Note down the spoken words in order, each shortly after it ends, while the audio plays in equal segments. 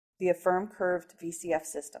the AFFIRM Curved VCF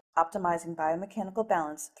System, optimizing biomechanical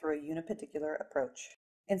balance through a unipedicular approach.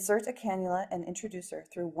 Insert a cannula and introducer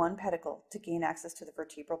through one pedicle to gain access to the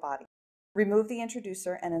vertebral body. Remove the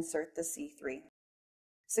introducer and insert the C3.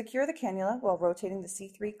 Secure the cannula while rotating the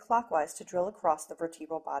C3 clockwise to drill across the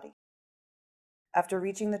vertebral body. After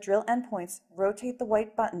reaching the drill endpoints, rotate the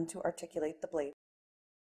white button to articulate the blade.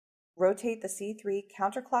 Rotate the C3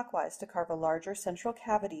 counterclockwise to carve a larger central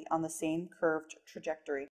cavity on the same curved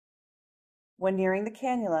trajectory. When nearing the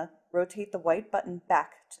cannula, rotate the white button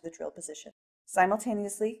back to the drill position.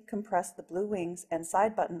 Simultaneously, compress the blue wings and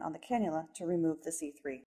side button on the cannula to remove the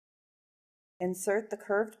C3. Insert the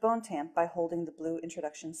curved bone tamp by holding the blue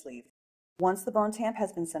introduction sleeve. Once the bone tamp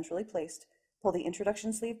has been centrally placed, pull the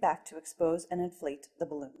introduction sleeve back to expose and inflate the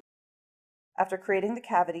balloon. After creating the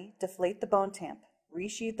cavity, deflate the bone tamp,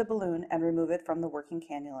 resheathe the balloon, and remove it from the working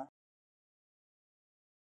cannula.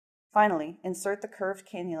 Finally, insert the curved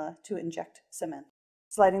cannula to inject cement.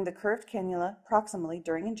 Sliding the curved cannula proximally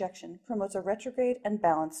during injection promotes a retrograde and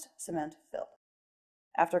balanced cement fill.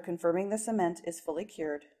 After confirming the cement is fully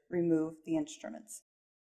cured, remove the instruments.